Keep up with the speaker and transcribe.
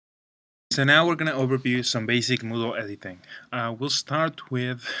So now we're going to overview some basic Moodle editing. We'll start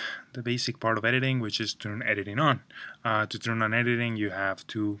with the basic part of editing, which is turn editing on. To turn on editing, you have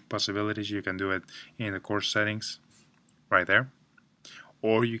two possibilities. You can do it in the course settings right there,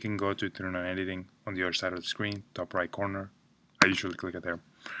 or you can go to turn on editing on the other side of the screen, top right corner. I usually click it there.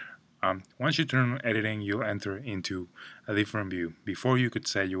 Once you turn on editing, you'll enter into a different view. Before, you could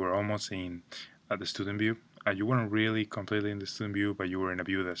say you were almost in the student view. You weren't really completely in the student view, but you were in a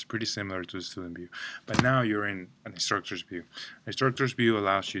view that's pretty similar to the student view. But now you're in an instructor's view. An instructor's view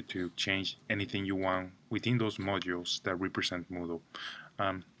allows you to change anything you want within those modules that represent Moodle.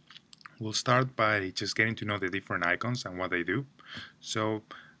 Um, we'll start by just getting to know the different icons and what they do. So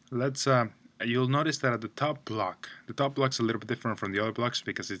let's you'll notice that at the top block's a little bit different from the other blocks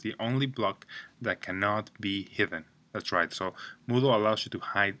because it's the only block that cannot be hidden. That's right. So Moodle allows you to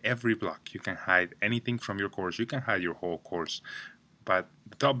hide every block. You can hide anything from your course. You can hide your whole course. But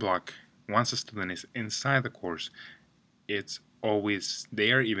the top block, once a student is inside the course, it's always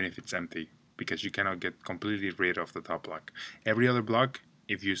there even if it's empty because you cannot get completely rid of the top block. Every other block,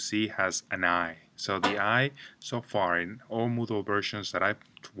 if you see, has an eye. So the eye, so far in all Moodle versions that I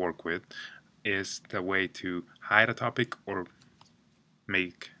work with, is the way to hide a topic or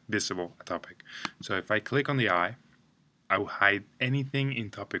make visible a topic. So if I click on the eye, I will hide anything in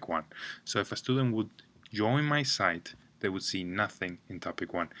topic 1. So if a student would join my site, they would see nothing in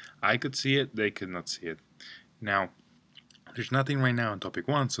topic 1. I could see it, they could not see it. Now, there's nothing right now in topic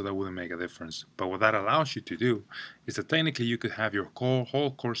 1, so that wouldn't make a difference. But what that allows you to do is that technically you could have your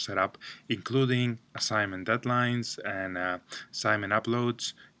whole course set up, including assignment deadlines and assignment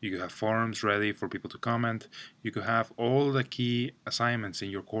uploads. You could have forums ready for people to comment. You could have all the key assignments in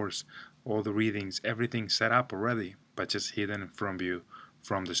your course, all the readings, everything set up already, but just hidden from view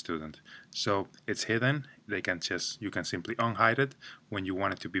from the student. So it's hidden. You can simply unhide it when you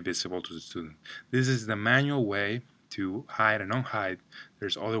want it to be visible to the student. This is the manual way to hide and unhide.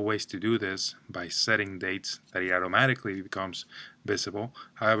 There's other ways to do this by setting dates that it automatically becomes visible.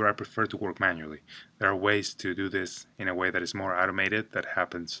 However, I prefer to work manually. There are ways to do this in a way that is more automated, that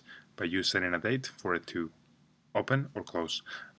happens by you setting a date for it to open or close.